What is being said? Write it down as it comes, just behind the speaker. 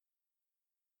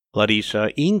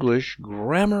Larissa, English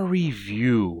Grammar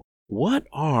Review. What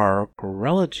are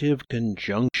correlative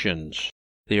conjunctions?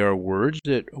 They are words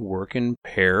that work in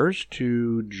pairs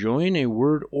to join a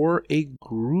word or a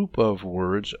group of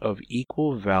words of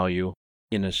equal value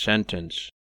in a sentence.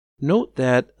 Note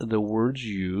that the words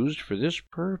used for this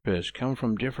purpose come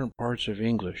from different parts of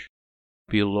English.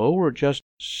 Below are just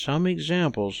some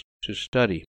examples to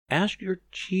study. Ask your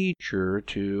teacher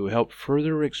to help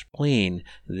further explain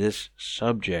this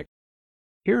subject.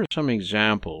 Here are some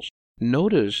examples.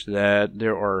 Notice that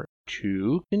there are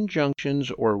two conjunctions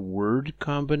or word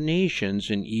combinations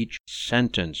in each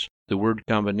sentence. The word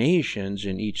combinations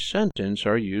in each sentence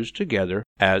are used together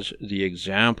as the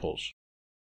examples.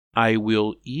 I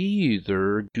will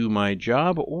either do my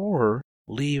job or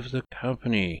leave the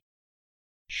company.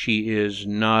 She is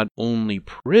not only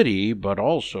pretty, but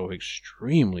also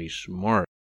extremely smart.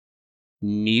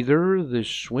 Neither the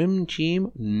swim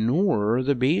team nor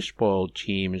the baseball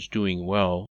team is doing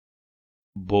well.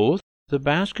 Both the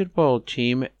basketball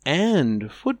team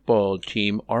and football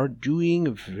team are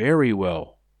doing very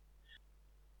well.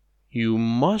 You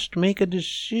must make a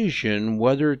decision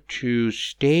whether to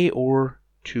stay or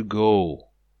to go.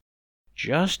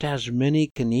 Just as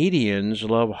many Canadians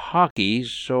love hockey,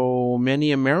 so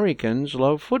many Americans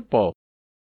love football.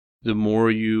 The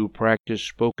more you practice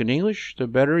spoken English, the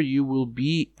better you will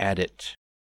be at it.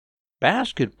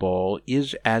 Basketball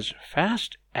is as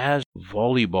fast as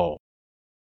volleyball.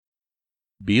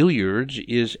 Billiards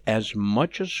is as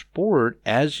much a sport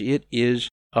as it is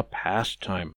a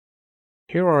pastime.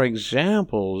 Here are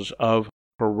examples of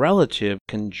correlative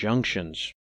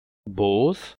conjunctions.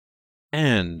 Both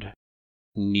and.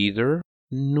 Neither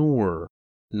nor,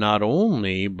 not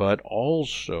only but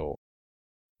also,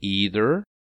 either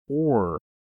or,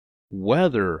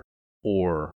 whether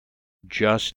or,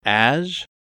 just as,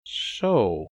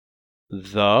 so,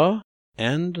 the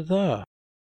and the,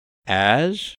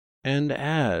 as and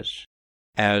as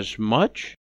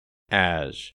much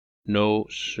as, no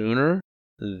sooner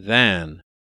than,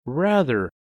 rather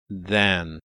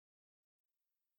than.